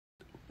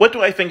What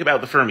do I think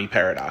about the Fermi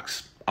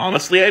paradox?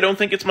 Honestly, I don't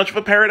think it's much of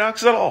a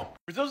paradox at all.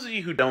 For those of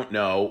you who don't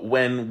know,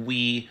 when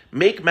we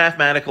make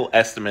mathematical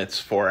estimates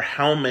for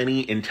how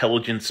many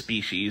intelligent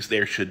species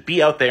there should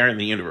be out there in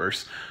the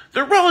universe,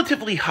 they're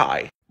relatively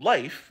high.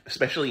 Life,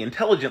 especially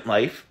intelligent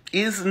life,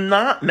 is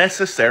not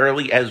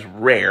necessarily as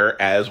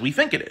rare as we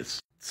think it is.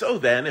 So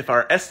then, if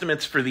our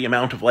estimates for the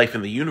amount of life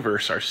in the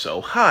universe are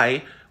so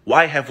high,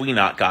 why have we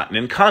not gotten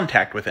in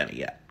contact with any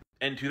yet?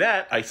 And to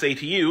that, I say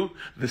to you,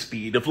 the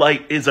speed of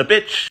light is a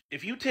bitch.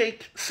 If you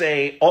take,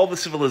 say, all the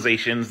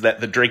civilizations that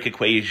the Drake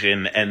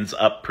equation ends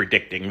up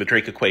predicting — the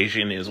Drake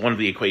equation is one of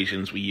the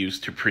equations we use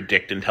to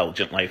predict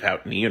intelligent life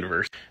out in the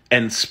universe —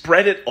 and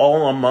spread it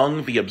all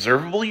among the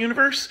observable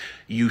universe,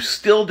 you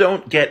still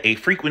don't get a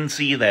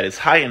frequency that is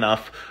high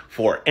enough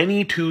for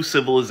any two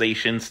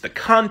civilizations to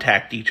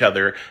contact each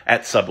other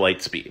at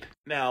sublight speed.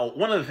 Now,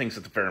 one of the things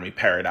that the Fermi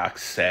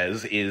paradox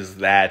says is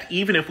that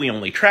even if we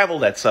only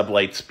traveled at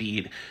sublight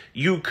speed,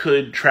 you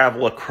could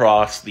travel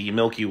across the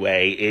Milky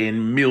Way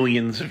in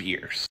millions of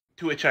years.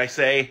 To which I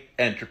say,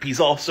 entropy's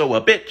also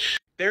a bitch.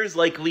 There's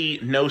likely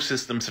no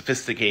system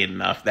sophisticated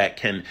enough that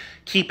can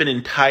keep an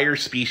entire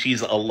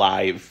species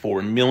alive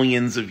for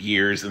millions of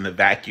years in the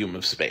vacuum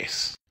of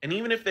space. And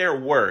even if there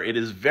were, it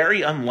is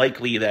very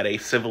unlikely that a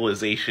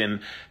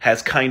civilization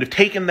has kind of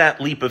taken that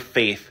leap of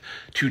faith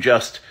to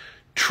just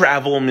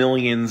travel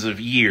millions of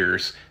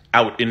years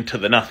out into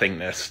the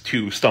nothingness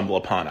to stumble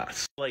upon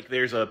us. Like,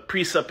 there's a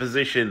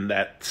presupposition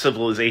that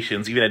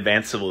civilizations, even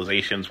advanced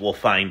civilizations, will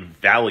find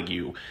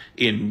value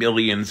in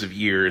millions of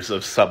years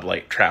of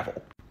sublight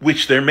travel,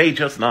 which there may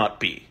just not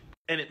be.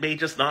 And it may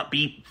just not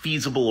be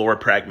feasible or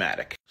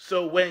pragmatic.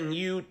 So when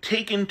you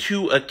take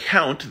into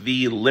account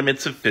the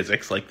limits of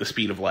physics, like the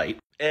speed of light,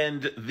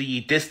 and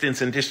the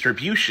distance and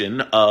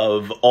distribution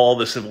of all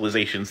the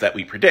civilizations that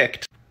we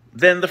predict,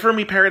 then the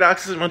Fermi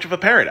paradox isn't much of a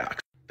paradox.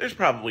 There's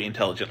probably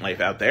intelligent life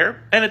out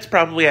there, and it's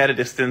probably at a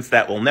distance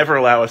that will never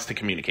allow us to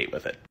communicate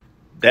with it.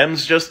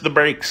 Them's just the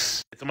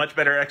breaks. It's a much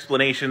better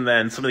explanation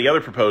than some of the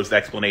other proposed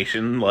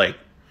explanation, like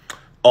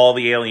all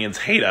the aliens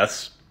hate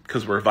us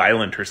because we're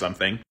violent or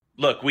something.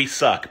 Look, we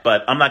suck,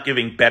 but I'm not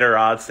giving better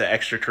odds to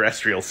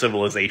extraterrestrial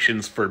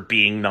civilizations for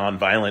being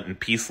non-violent and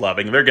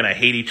peace-loving. They're gonna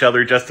hate each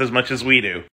other just as much as we do.